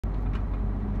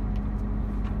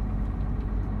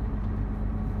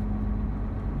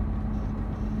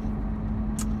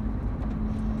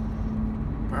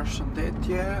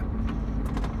Përshëndetje.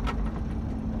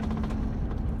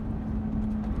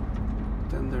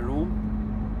 Të nderuam.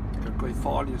 Kërkoj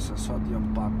falje se sot jam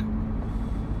pak.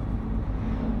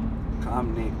 Kam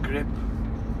një grip.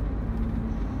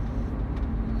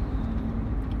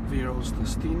 Virus të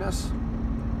stinës.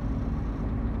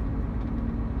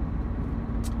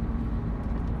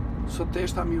 Sot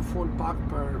deshta mi u fol pak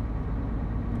për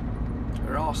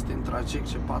rastin tragjik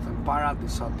që patëm para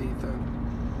disa dite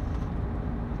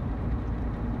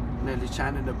në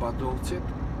liçenin e Badovcit.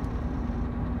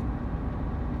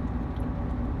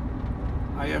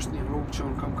 Ajo është një rrugë që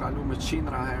unë kam kalu me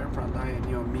 100 herë, prandaj e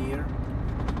njoh mirë.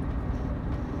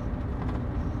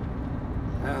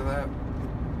 Edhe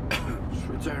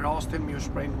shfrytëzoj rastin mi u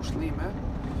shpreh ngushëllime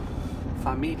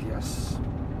familjes,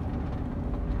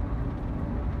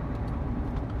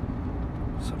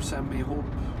 sepse me i hup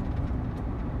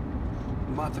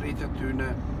matrit e tyne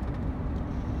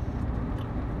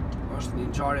është një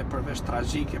ngjarje përveç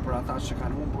tragjike për ata që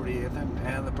kanë humbur jetën,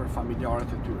 edhe për familjarët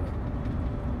e tyre.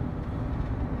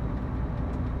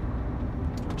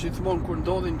 Gjithmonë kur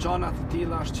ndodhin gjëra të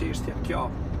tilla është çështja kjo: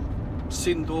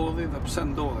 si ndodhi dhe pse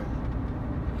ndodhi?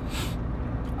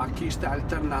 A kishte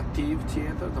alternativë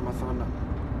tjetër, domethënë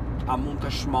a mund të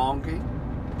shmangi?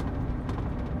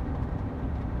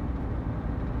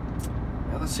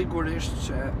 Edhe sigurisht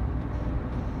që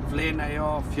vlen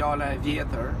ajo fjala e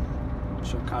vjetër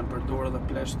që kanë përdorur edhe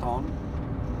pleqt tonë,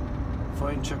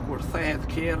 thonë që kur thehet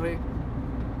kerri,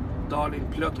 dalin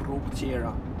plot rrugë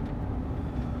tjera.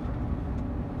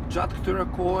 Gjatë këtyre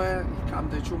kohe I kam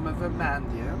dëgjuar me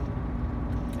vëmendje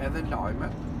edhe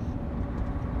lajmet,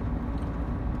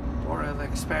 por edhe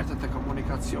ekspertët e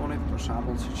komunikacionit, për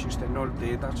shembull siç ishte Nol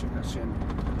Dedaj që ka qenë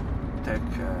tek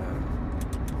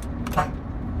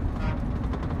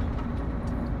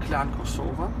Klan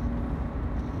Kosova,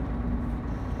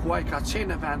 ku ai ka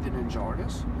qenë në vendin e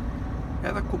ngjarjes,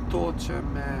 edhe kuptohet që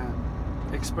me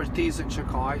ekspertizën që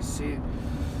ka ai si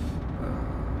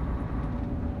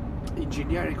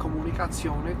inxhinier I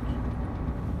komunikacionit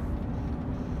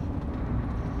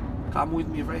ka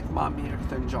mujt mi vrejt ma mirë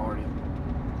këtë ngjarje,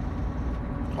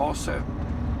 ose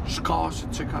shkaqet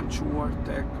që kanë quar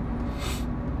tek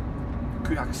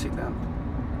ky aksident.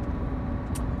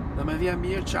 Dhe me vjen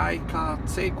mirë që ai ka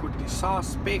cekur disa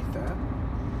aspekte,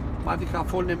 madje ka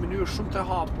folur në mënyrë shumë të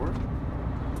hapur,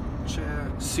 që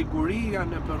siguria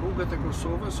në rrugët e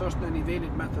Kosovës është në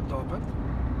nivelin më të dobët,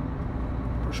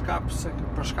 për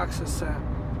shkak se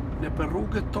në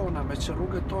rrugët tona, me që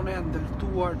rrugët tona janë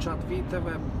ndërtuar gjatë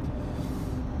viteve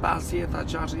 50-ta,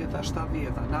 60-ta,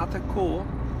 70-ta, në atë kohë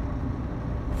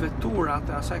veturat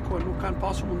e asaj kohe nuk kanë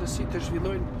pasur mundësi të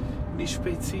zhvillojnë një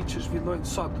shpejtësi që zhvillojnë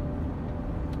sot.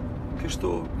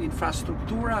 Kështu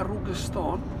infrastruktura e rrugës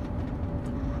tonë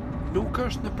nuk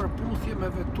është në përputhje me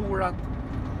veturat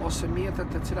ose mjetet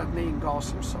të cilat ne I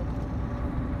ngasim sot.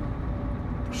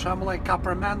 Për shembull, ai ka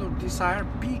përmendur disa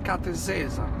herë pikat e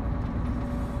zeza.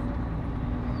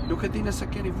 Nuk e di nëse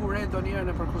keni vurë ndonjëherë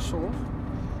nëpër Kosovë.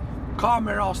 Ka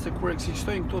me raste kur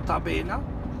ekzistojnë këto tabela,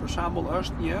 për shembull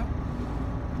është një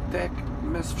tek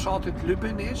mes fshatit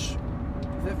Lybenish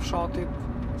dhe fshatit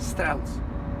Strelc.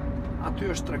 Aty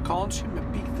është trekëndshi me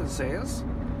pikë të zezë,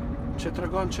 që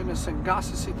tregon që nëse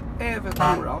ngasisit e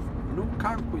veturave nuk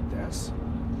kanë kujdes,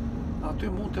 aty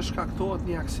mund të shkaktohet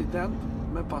një aksident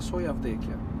me pasoja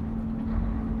vdekje.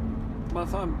 Më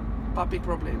thënë, pa pikë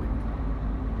problemi.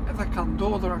 Edhe ka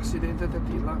ndodhur aksidentet e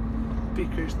tilla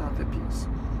pikërisht në atë pjesë.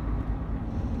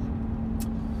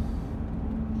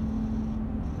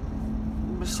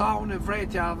 Me sa unë e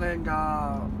vretja dhe nga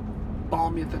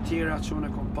pamjet të tjera që unë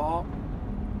e kom pa,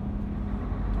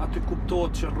 aty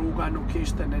kuptohet që rruga nuk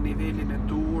ishte në nivelin e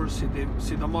duhur,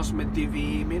 sidomos me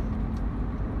devijimin.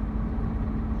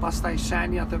 Pastaj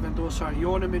shenjat e vendosura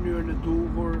jo në mënyrën e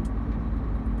duhur,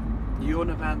 jo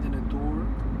në vendin e duhur.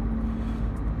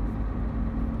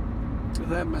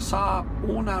 Dhe me sa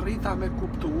unë arrita me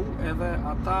kuptu, edhe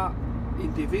ata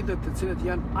individët të cilët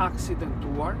janë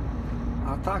aksidentuar,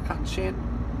 ata kanë qenë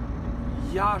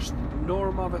jashtë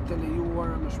normave të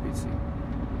lejuara në shpejtësi.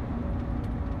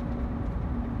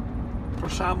 Për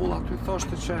shembull, aty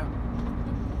thoshte që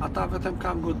ata vetëm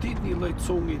kanë godit një lloj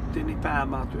cungit të një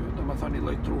pemë aty, domethënë një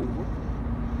lloj trungu,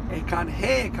 e kanë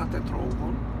hek atë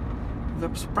trungun, dhe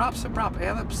prapë,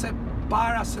 edhe pse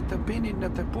para se të binin në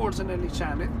të porzën e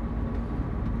liçenit,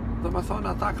 domethënë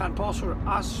ata kanë pasur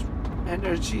as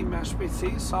energji me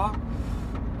shpejtësi sa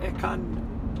e kanë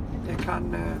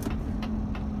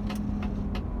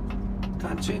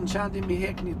qenë gjandi mi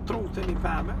hek një trung të një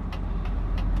pemë,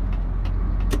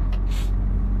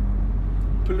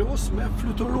 plus me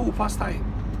fluturu pastaj,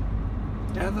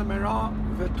 edhe me ra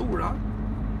vetura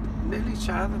në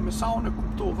liçe dhe me sa unë e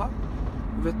kuptova,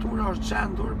 vetura është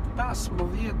gjendur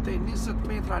 15 deri 20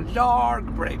 metra larg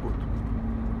bregut.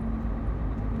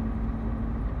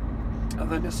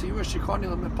 Edhe nëse ju e shikoni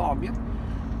edhe me pamjet,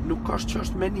 nuk është që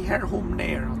është me njëherë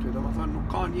humner aty, domethënë nuk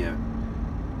ka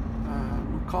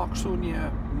nuk ka kështu një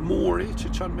muri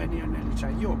që çon me njëherë në liçe.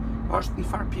 Jo, është një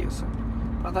farë pjesë.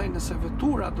 Prandaj nëse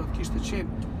vetura do të kishte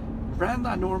qenë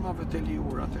brenda normave të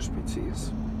ligjura të shpejtësisë,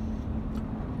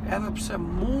 edhe pse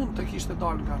mund të kishte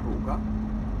dalë nga rruga,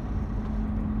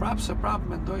 prap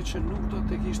mendoj që nuk do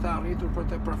të kishte arritur për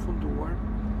të përfunduar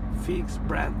fix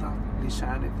brenda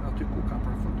liçenit aty ku ka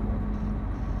përfunduar.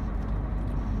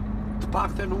 Të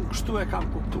paktën unë kështu e kam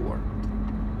kuptuar.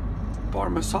 Por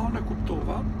me sa unë e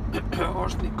kuptova,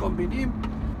 është një kombinim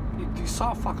i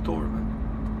disa faktorëve.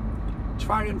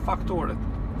 Çfarë janë faktorët?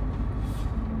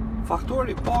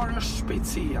 Faktori i parë është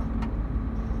shpejtësia.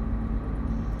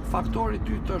 Faktori i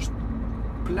dytë është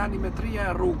planimetria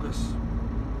e rrugës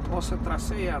ose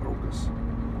traseja e rrugës.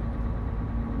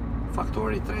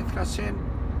 Faktori i tretë ka qenë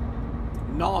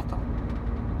nata.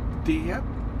 Dihet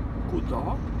kudo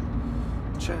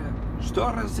që çdo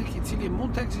rrezik i cili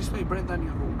mund të ekzistojë brenda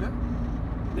një rruge,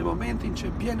 në momentin që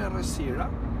bjen errësira,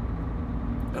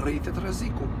 rritet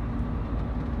rreziku.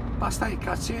 Pastaj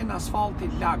ka qenë asfalti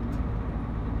lagd.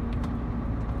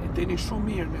 E dini shumë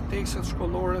mirë në tekstet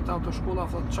shkollore të autoshkolla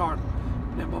thotë qartë,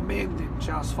 në momentin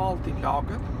që asfalti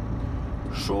lagët,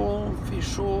 shumë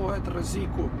fishohet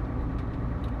rreziku.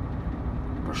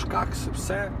 Për shkak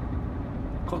sepse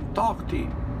kontakti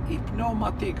i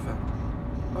pneumatikëve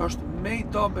është me i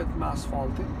dobet me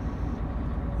asfaltin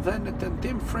dhe në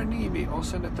tentim frenimi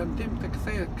ose në tentim të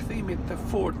kthimit të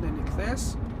fortë në një kthes,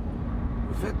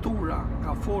 vetura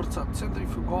nga forcat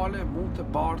centrifugale mund të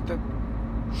bartet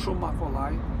shumë më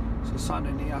kollaj se sa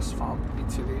në një asfalt i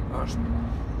cili është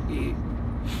i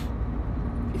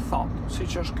thatë,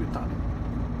 siç është ky tani.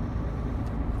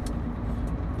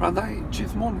 Prandaj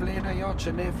gjithmonë vlen ajo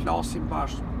që ne flasim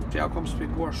bashkë, që ja kam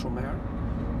shpjeguar shumë herë,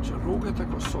 që rrugët e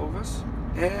Kosovës,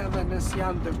 edhe nëse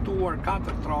janë ndërtuar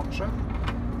 4 trakshe,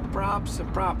 prap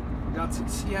nga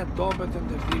cilësia e dobet e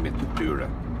ndërtimit të tyre,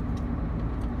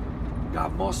 nga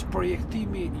mos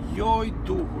projektimi jo i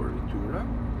duhur i tyre,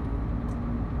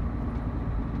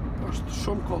 është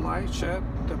shumë kollaj që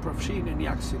të përfshinë një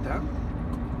aksident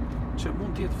që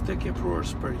mund të jetë vdekje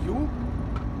prurës për ju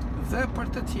dhe për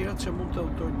të tjerët që mund të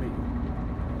udhtojnë me ju.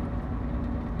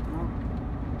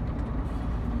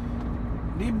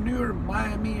 Një mënyrë më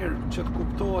e mirë që të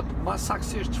kuptohet më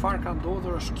saktësisht çfarë ka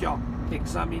ndodhur është kjo,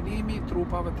 ekzaminimi i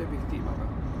trupave të viktimave.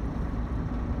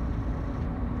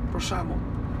 Për shembull,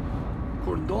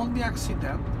 kur ndodh një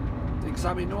aksident,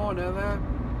 ekzaminohen edhe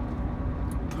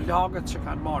plagët që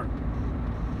kanë marrë.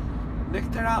 Në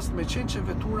këtë rast, me qenë që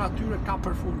vetura atyre ka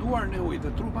përfunduar në ujë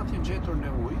dhe trupat janë gjetur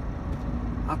në ujë,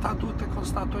 ata duhet të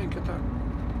konstatojnë këtë.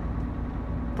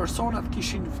 Personat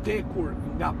kishin vdekur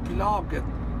nga plagët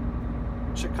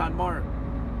që kanë marrë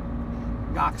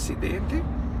nga aksidenti,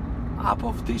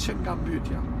 apo vdiqen nga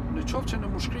mbytja. Në qoftë që në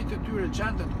mushkrit e tyre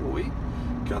gjendet ujë,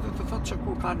 kjo do të thotë që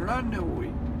kur kanë rënë në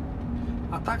ujë,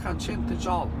 ata kanë qenë të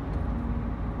gjallë.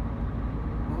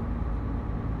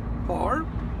 Por,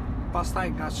 pastaj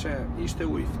nga që ishte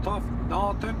ujë ftoft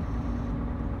natën,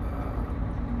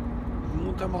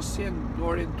 mund të mos jenë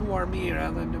orientuar mirë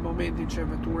edhe në momentin që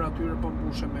vetura atyre po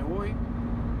mbushen me ujë,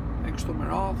 e kështu me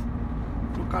radhë,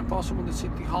 nuk kanë pasur mundësi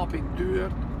t'i hapin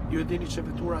dyert, ju e dini që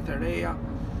veturat e reja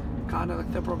kanë edhe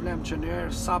këtë problem që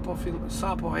njëherë sa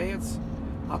po ec,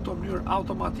 ato mënyrë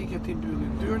automatike t'i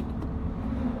mbyllin dyert.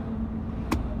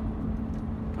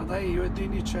 Prandaj ju e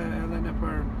dini që edhe në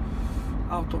për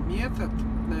automjetet,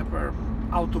 në për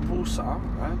autobusa,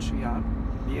 që janë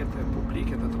mjete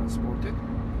publike të transportit,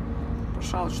 për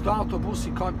shkak çdo autobus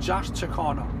i ka 6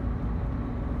 çekana.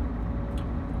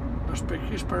 Është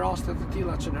pikërisht për raste të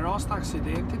tilla që në rast të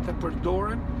aksidentit të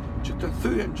përdoren që të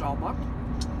thyen xhamat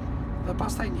dhe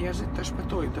pastaj njerëzit të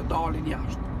shpëtojnë, të dalin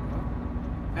jashtë.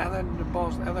 Edhe në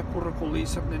bazë, edhe kur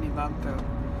rrekulliset në një vend të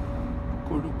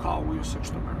kur nuk ka ujë së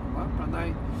kështu me radhë. Prandaj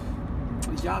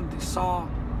janë disa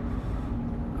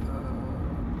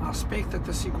aspekte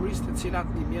të sigurisë të cilat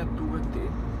një mjet duhet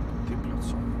t'i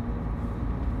plotësojë.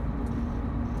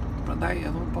 Prandaj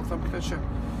edhe unë po them këtë që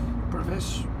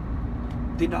përveç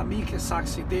dinamikës së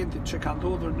aksidentit që ka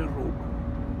ndodhur në rrugë.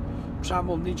 Për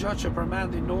shembull, një gjë që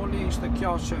përmendi Noli ishte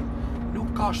kjo që nuk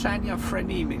ka shenja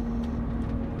frenimi.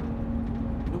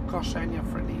 Nuk ka shenja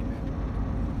frenimi.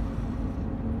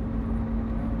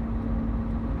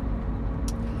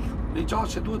 Një gjë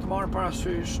që duhet marrë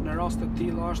parasysh në rast të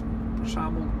tilla është, për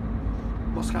shembull,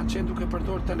 mos kanë qenë duke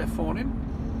përdorur telefonin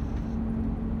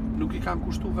nuk i kanë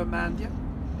kushtu vëmendje,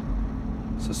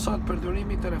 se sot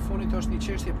përdorimi i telefonit është një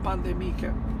çështje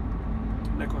pandemike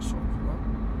në Kosovë.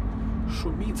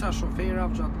 Shumica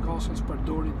shoferave gjatë gasës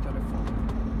përdorin telefonin.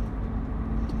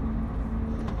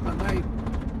 Prandaj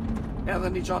edhe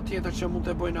një gjatë tjetër që mund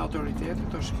të bëjnë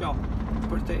autoritetet është kjo,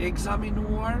 për të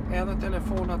egzaminuar edhe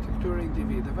telefonat e këtyre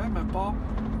individëve, me pa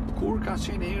kur ka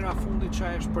qenë hera fundit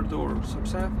që është përdorur,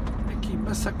 sepse e ki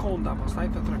me sekonda pastaj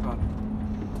të tregon.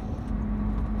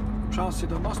 Pra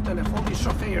sidomos telefoni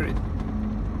shoferit.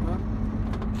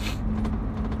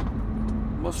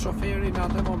 Mos shoferi në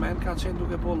atë moment ka qenë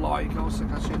duke po like ose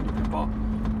ka qenë duke po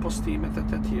postimet e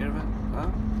të tjerëve,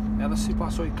 edhe si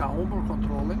pasoj ka humbur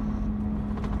kontrollin.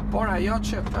 Por ajo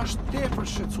që është tepër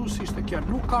shqetësuese ishte kjo,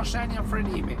 nuk ka shenja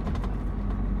frenimi,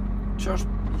 që është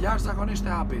jashtëzakonisht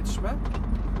e habitshme,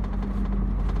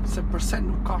 se përse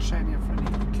nuk ka shenja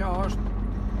frenimi. Kjo është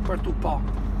për t'u pa.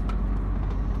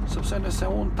 Sepse nëse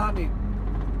unë tani,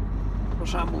 për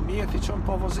shembull, mjeti që unë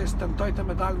po vozis tentoj të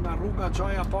me dalë nga rruga,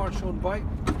 gjoja parë që unë bëj,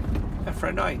 e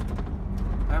frenoj,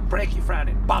 preki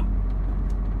frenin, bam!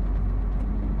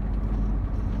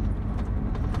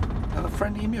 Edhe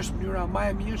frenimi është mënyra më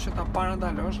e mirë që ta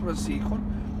parandalosh rrezikun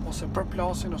ose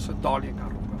përplasjen ose daljen nga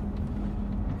rruga.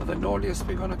 Edhe Noli e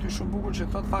shpjegon aty shumë bukur që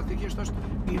thot faktikisht është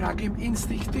një reagim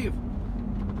instinktiv.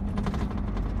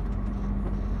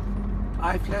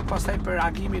 Ai flet pastaj për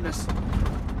reagimin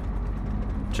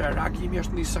që reagimi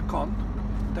është 1 sekond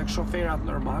tek shoferat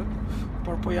normal,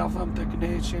 por po ja them tek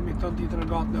ne që jemi të ditën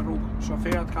gati në rrugë.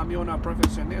 Shoferat kamiona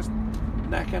profesionist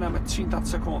ne kena me 100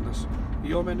 sekondës.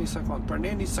 Jo me 1 sekund. Për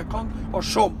ne 1 sekund është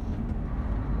shumë.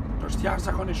 është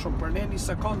jashtëzakonisht shumë. Për ne 1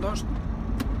 sekond është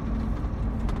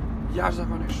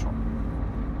jashtëzakonisht shumë.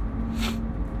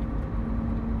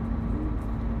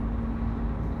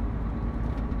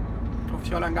 Kjo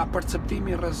fjala nga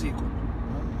perceptimi i rrezikut.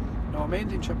 Në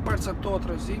momentin që perceptohet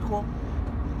rreziku,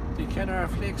 i kene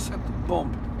reflekset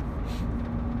bomb.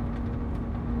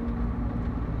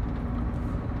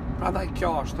 Prandaj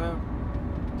kjo është,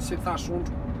 si thash unë,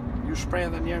 ju shprej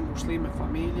edhe njerë ngushëllim me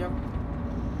familja,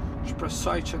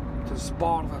 shpresoj që të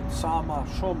zbardhet sa ma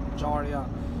shumë ngjarja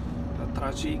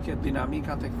tragjike,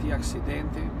 dinamikat e këtij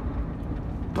aksidenti.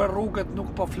 Për rrugët nuk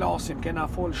po flasim, kena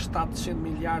fol 700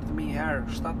 miliard mijë herë,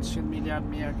 700 miliard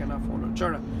mijë herë kena folur.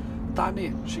 Qërë, tani,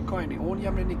 shikojni, unë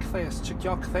jam në një kthes, që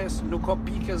kjo kthes nuk o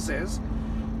pike zez,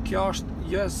 kjo është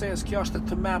jo zez, kjo është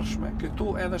të mërshme, këtu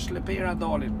edhe shlepera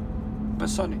dalin.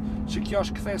 Besoni, që kjo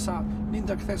është kthesa, një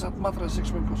ndër kthesat më të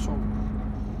rrezikshme në Kosovë.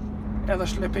 Edhe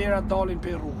shleperat dalin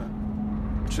për rrugë.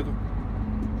 Qëtu.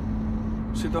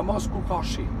 Sidomos ku ka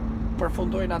shi,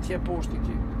 përfundojnë atje poshtë i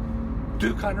ki.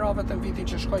 2 kanë ra vetëm vitin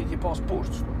që shkoj ki pas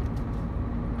poshtë.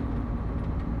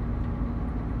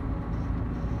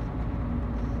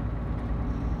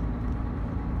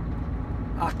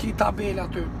 A ki tabel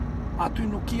aty? Aty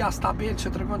nuk ki as tabel që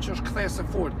të regon që është kthesë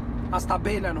fort. As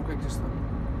tabela nuk ekziston.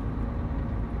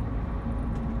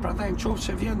 Prandaj në qoftë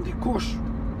që vjen dikush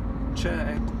që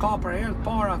e ka për herë të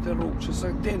para të rrugë, që se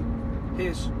din,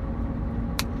 heq,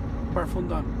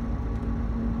 përfundon.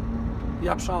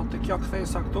 Jap shall të kjo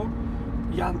kthesa këtu,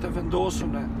 janë të vendosur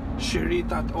në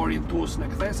shiritat orientues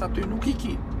në kthes, aty nuk i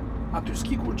ki. Aty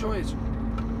s'ki kur gjojq.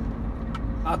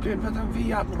 Aty në vetëm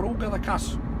vijat në rrugë dhe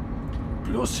kash.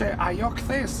 Plus që ajo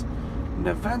kthes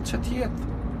në vend që tjetë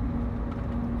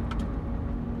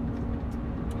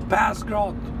 5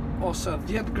 gradë ose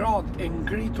 10 gradë e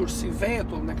ngritur si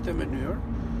vetull në këtë mënyrë,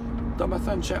 do me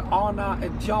thënë që ana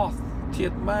e djathtë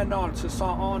tjetë më e lartë se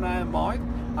sa ana e majtë,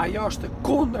 ajo është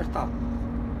kundërta.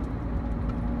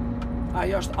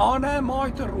 Ajo është ana e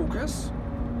majtë të rrugës,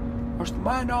 është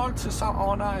më e lartë se sa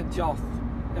ana e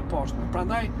djathtë e poshtme.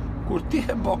 Prandaj, kur ti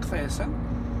e bë kthesen,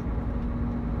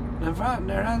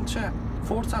 në rend që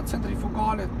forcat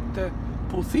centrifugale të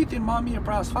puthitin më mirë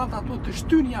për asfalt, ato të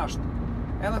shtyn jashtë,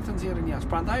 edhe të nxjerrin jashtë.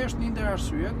 Prandaj është një ndër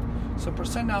arsyet se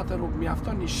përse në atë rrugë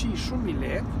mjafton një shi shumë i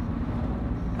lehtë,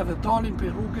 edhe dalin për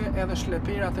rrugë edhe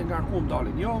shleperat e ngarkuar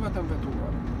dalin, jo vetëm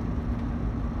veturat.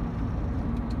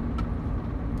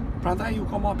 Prandaj ju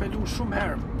kam apelu shumë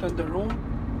herë të nderuar,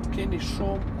 keni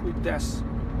shumë kujdes.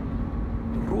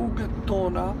 Rrugët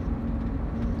tona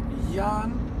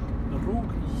janë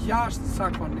rrugë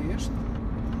jashtëzakonisht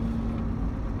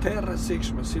të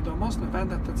rrezikshme, sidomos në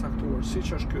vendet të caktuar,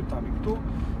 siç është ky tani këtu,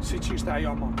 siç ishte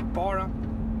ajo më para.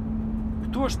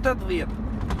 Këtu është 80.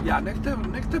 Ja, në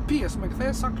këtë pjesë me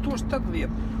kthesa këtu është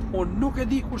 80. Unë nuk e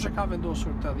di kush e ka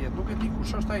vendosur 80. Nuk e di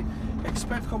kush është ai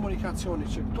ekspert komunikacioni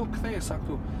që këtu kthesa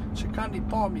këtu, që kanë një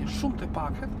pamje shumë të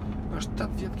pakët, është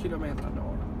 80 km/h.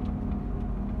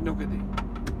 Nuk e di.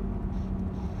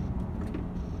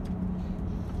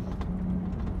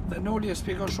 Dhe Noli e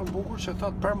shpjegon shumë bukur që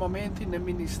thot për momentin në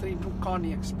ministri nuk ka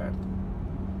një ekspert.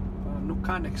 Nuk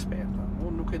kanë eksperta.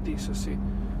 Unë nuk e di se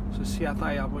si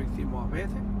ata ja boj këti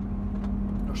muhabeti.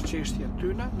 Është çështje e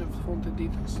tyre në fund të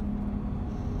ditës.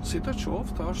 Si të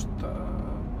qoftë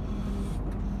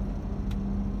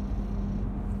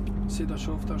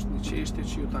është një çështje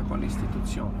që ju takon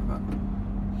institucioneve.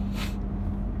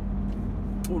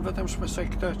 Unë vetëm shpresoj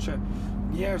këtë që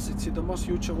njerëzit, sidomos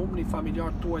ju që humni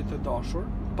familjar tuaj të dashur,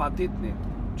 pa ditni,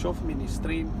 qoftë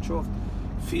ministrin, qoftë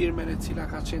firmen e cila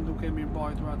ka qenë duke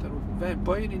mirëmbajtur atë rrugë,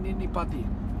 bëjeni një padi,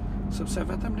 sepse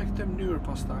vetëm në këtë mënyrë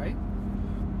pastaj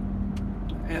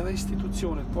edhe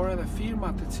institucionet, por edhe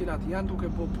firmat të cilat janë duke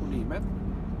bërë punimet,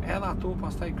 edhe ato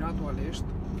pastaj gradualisht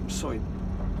mësojnë,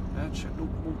 që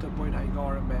nuk mund të bëjnë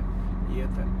hajgare me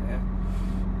jetën e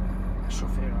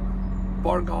shoferave.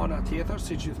 Por nga ana tjetër,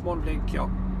 si gjithmonë vlen kjo,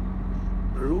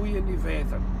 rujeni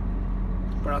vetën.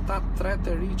 Për ata 3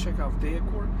 të ri që ka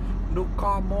vdekur, nuk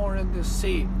ka marrë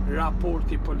rëndësi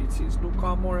raporti policisë, nuk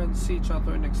ka marrë rëndësi që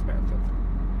thojnë ekspertët.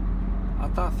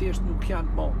 Ata thjesht nuk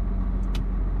janë mo.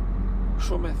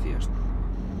 Shumë e thjesht.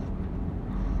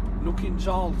 Nuk i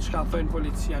ngjallë që ka thojnë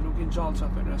policia, nuk i ngjallë që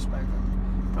thojnë respektet.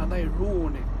 Prandaj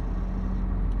ruani.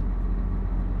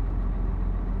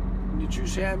 Një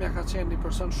gjyshe emja ka qenë një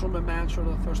person shumë e mençur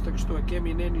dhe thoshte kështu, e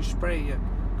kemi ne një shprehje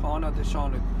ka ana të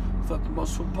qanit. Thot,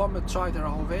 mos u bë me çaj të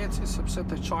rahoveci sepse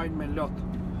të çajnë me lot.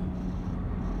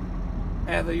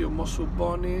 Edhe ju mos u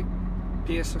bëni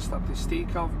pjesë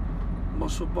statistika,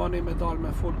 mos u bëni me dal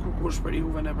me fol kush për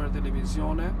juve në për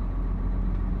televizione.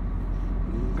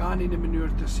 Ngani në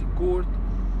mënyrë të sigurt,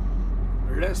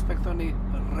 respektoni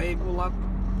rregullat,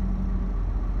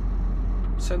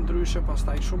 se ndryshe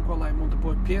pastaj shumë kollaj mund të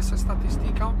bëj pjesë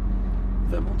statistika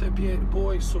dhe mund të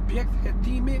bëj subjekt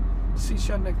hetimi si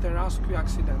që në këtë rast ky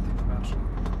aksidenti të mërshëm.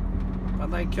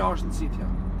 Prandaj kjo është nxitja.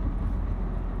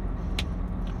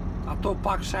 Ato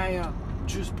pak shenja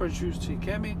gjys për gjys që i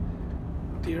kemi,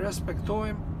 t'i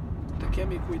respektojmë, të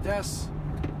kemi kujdes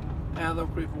edhe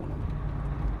kryvunën.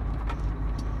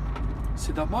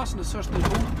 Sidomos nësë është një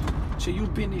rrugë që ju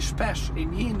bini shpesh, e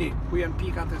njini ku janë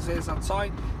pikat e zeza të saj,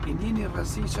 e njini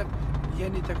rreziqet,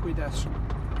 jeni të kujdesshëm.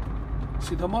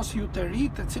 Sidomos ju të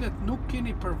rinj të cilët nuk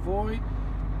keni përvojë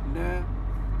në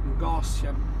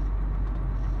ngasjen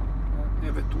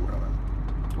e veturave.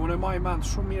 Unë e maj mend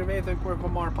shumë mirë veten kur e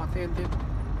kom marrë patentin,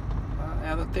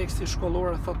 edhe teksti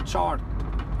shkollor e thot qartë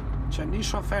që një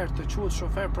shofer të quhet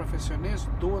shofer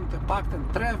profesionist duhen të paktën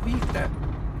 3 vite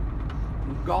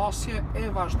ngasje e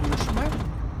vazhdueshme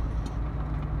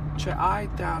që ai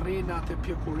të arrijë atë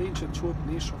pjekurin që quhet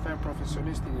një shofer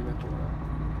profesionist i një veture.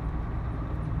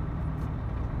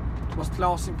 Mos të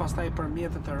flasim pastaj për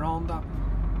mjetet e rënda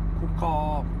ku ka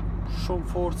shumë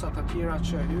forcat të tjera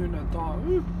që hynë e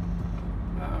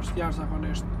është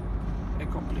jashtëzakonisht e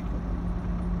komplikuar.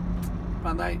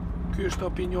 Prandaj ky është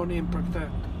opinioni im për këtë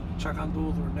që ka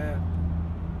ndodhur në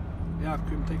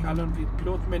ky më të kalon vit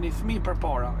plot me një fëmijë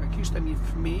përpara. E kishte një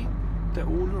fëmijë të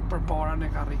ulur përpara në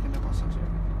karrikën e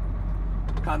pasagjerëve.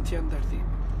 Kanë qenë ndërtim.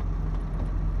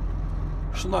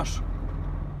 Shnosh.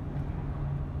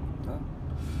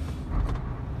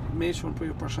 Unë po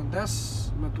ju përshëndes,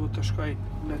 më duhet të shkoj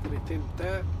në drejtim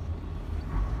të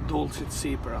Dolcit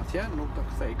sipër atje, nuk do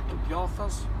kthej këtu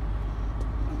djathtas.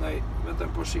 Andaj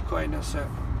vetëm po shikoj nëse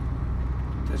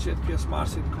të gjithë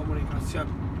pjesëmarrësit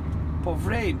komunikacion po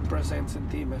vrejnë prezencën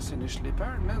time si një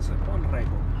shliper, nëse po në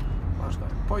rregull.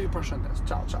 Vazhdoj. Po ju përshëndes.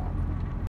 Ciao, ciao.